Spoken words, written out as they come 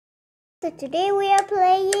So today we are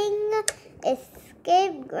playing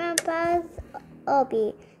Escape Grandpa's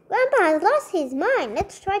obby. Grandpa has lost his mind.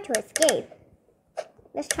 Let's try to escape.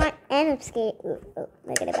 Let's try and escape. Oh,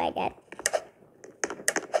 look at it by that.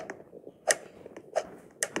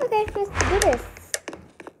 Okay, let's do this.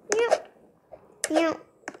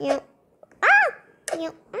 Ah!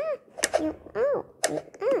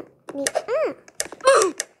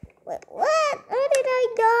 What? How did I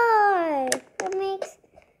die? That makes...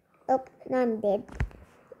 Oh, now I'm dead.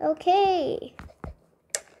 Okay.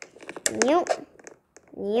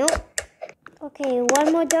 Okay,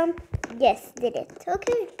 one more jump. Yes, did it.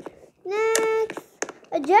 Okay. Next.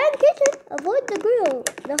 A giant kitchen. Avoid the grill.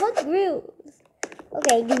 The hot grills.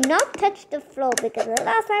 Okay, do not touch the floor because the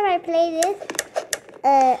last time I played this,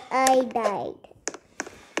 I died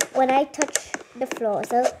when I touched the floor.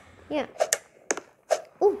 So, yeah.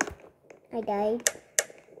 Ooh, I died.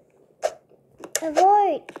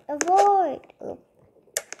 Avoid. Oh.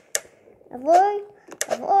 Avoid. What?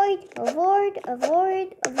 Avoid.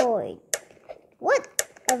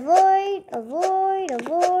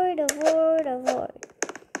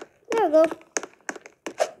 There we go.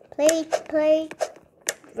 Plate.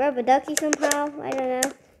 Rubber ducky somehow. I don't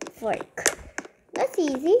know. Fork. That's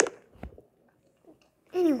easy.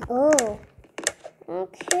 Anyway, oh.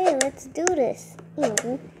 Okay, let's do this.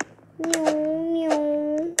 Okay.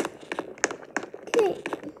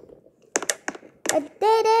 A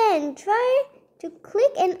dead end. Try to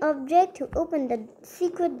click an object to open the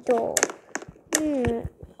secret door.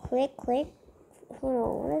 Click. Hold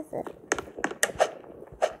on, what is it?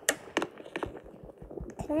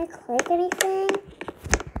 Can I click anything?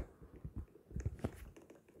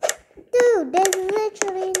 Dude, there's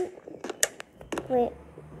literally... Wait.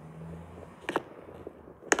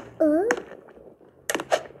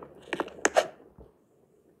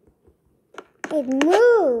 It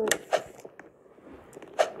moves.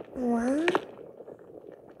 What?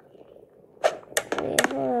 Wait,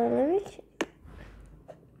 hold on. Let me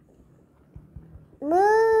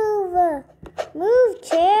move,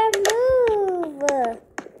 chair, move.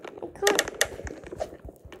 I can't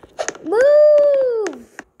move.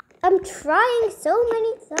 I'm trying so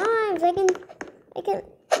many times. I can,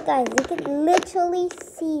 guys, you can literally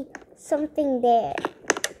see something there.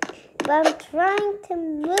 But I'm trying to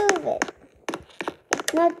move it.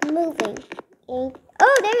 It's not moving.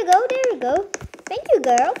 Oh, there we go. Thank you,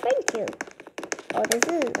 girl. Thank you. Oh, this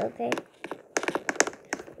is okay.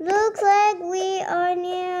 Looks like we are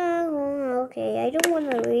near. Okay, I don't want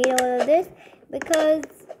to read all of this because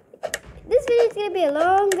this video is gonna be a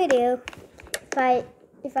long video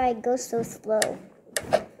if I go so slow.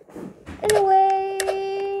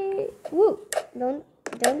 Anyway, woo! Don't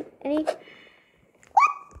any.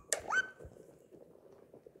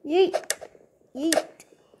 Yeet.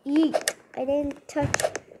 I didn't touch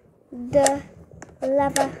the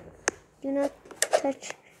lava. Do not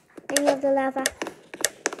touch any of the lava.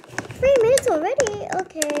 3 minutes already?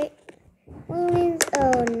 Okay.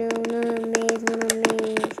 Oh no, not a maze.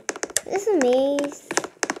 This is a maze.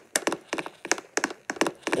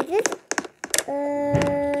 Is this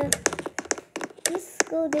let's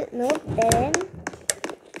go nope, dead end.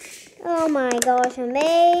 Oh my gosh, a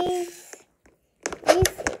maze.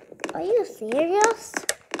 Are you serious?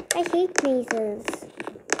 I hate mazes.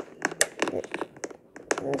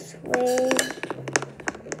 This way.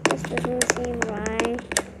 This doesn't seem right.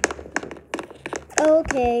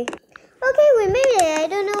 Okay, we made it. I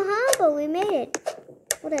don't know how, but we made it.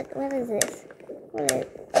 What is this?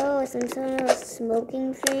 Oh, some sort of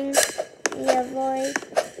smoking thing. We avoid.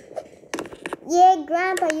 Yeah,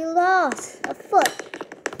 Grandpa, you lost a foot.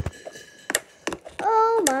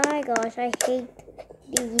 Oh my gosh, I hate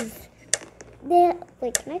these.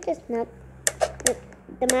 Wait, can I just map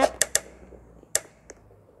the map?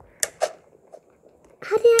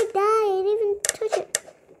 How did I die? I didn't even touch it.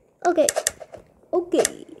 Okay.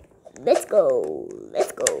 Let's go.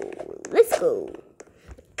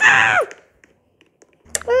 Ah!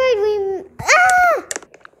 Alright,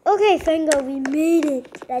 Okay, thank God we made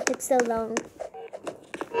it. That took so long.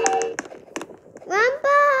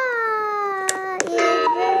 Grandpa is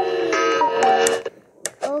very...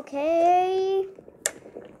 Okay.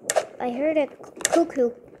 I heard a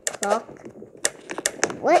cuckoo clock.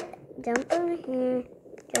 What? Jump over here.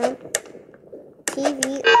 Jump.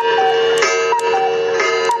 TV.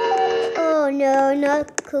 Oh no,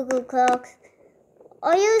 not cuckoo clocks.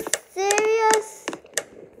 Are you serious?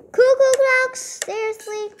 Cuckoo clocks?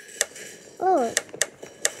 Seriously? Oh.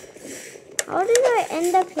 How did I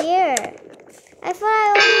end up here? I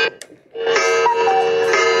thought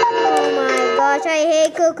Oh my gosh, I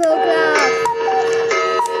hate cuckoo clocks.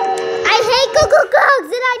 I clouds!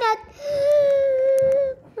 Did I not?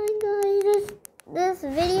 Oh my gosh, this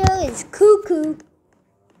video is cuckoo.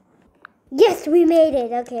 Yes, we made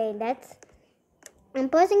it. Okay, that's. I'm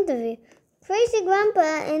pausing the video. Crazy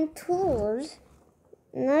Grandpa and tools.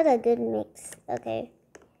 Not a good mix. Okay.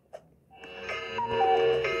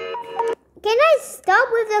 Can I stop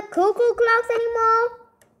with the cuckoo clocks anymore?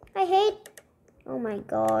 I hate. Oh my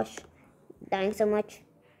gosh. Dying so much.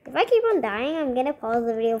 If I keep on dying, I'm gonna pause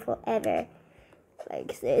the video forever.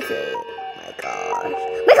 Like seriously. My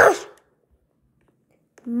gosh.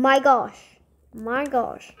 My gosh. My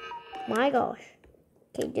gosh. My gosh.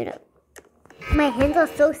 Okay, do that. My hands are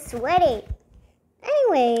so sweaty.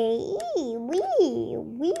 Anyway,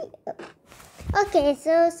 okay,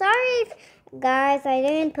 so sorry if, guys, I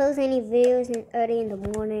didn't post any videos early in the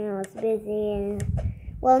morning. I was busy and,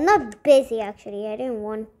 well, not busy actually. I didn't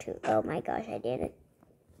want to. Oh my gosh, I didn't.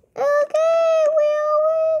 Okay,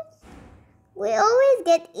 we always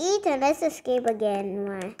get eaten. Let's escape again.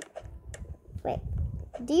 Wait,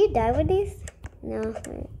 do you die with these? No.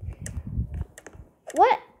 Wait.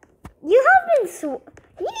 What? You have been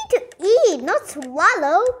you need to eat, not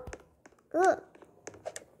swallow. Ugh.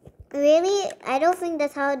 Really? I don't think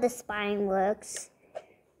that's how the spine works.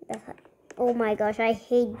 Oh my gosh, I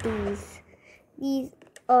hate these. These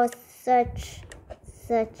are such,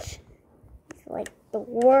 like the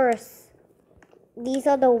worst. These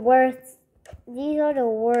are the worst. These are the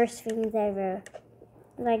worst things ever.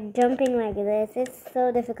 Like jumping like this, it's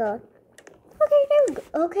so difficult. Okay, there we go.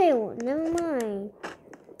 Okay, well, never mind.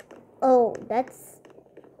 Oh, that's.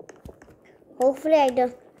 Hopefully I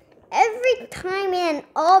don't. Every time in an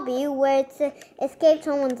obby where it's escape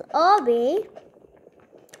someone's obby,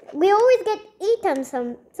 we always get eaten.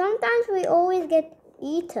 Sometimes we always get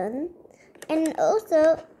eaten, and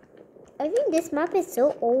also I think this map is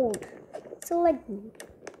so old, so like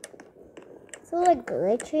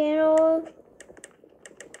glitchy and all.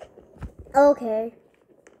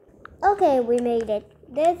 Okay, we made it.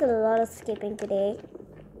 There's a lot of skipping today.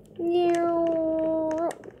 Meow.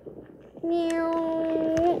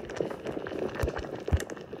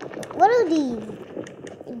 What are these?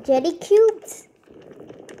 Jetty cubes?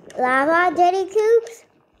 Lava jetty cubes?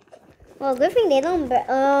 Well, good thing they don't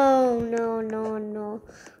oh, no.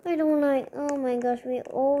 I don't like, oh my gosh, we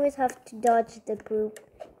always have to dodge the poop.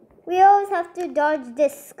 We always have to dodge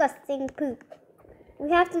disgusting poop.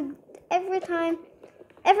 We have to, every time,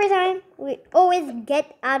 we always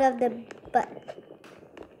get out of the butt.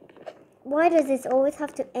 Why does this always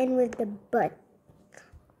have to end with the butt?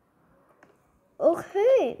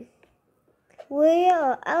 Okay. We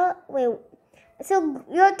are out. Wait. So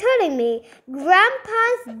you're telling me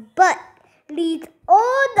Grandpa's butt leads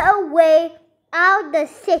all the way out the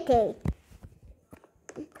city?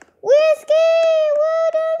 We escaped! Well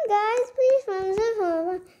done, guys. Please subscribe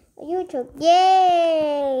for YouTube.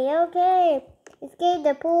 Yay! Okay. Escape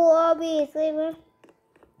the pool obby.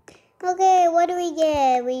 Okay, what do we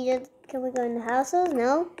get? Can we go in the houses?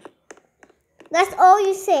 No. That's all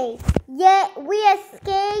you say. Yeah, we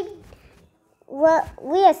escaped. Well,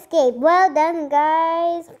 we escaped. Well done,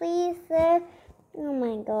 guys. Please, oh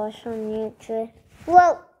my gosh, on YouTube.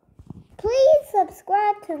 Well, please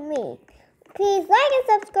subscribe to me. Please like and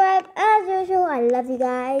subscribe as usual. I love you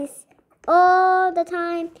guys all the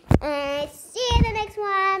time. And see you in the next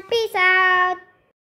one. Peace out.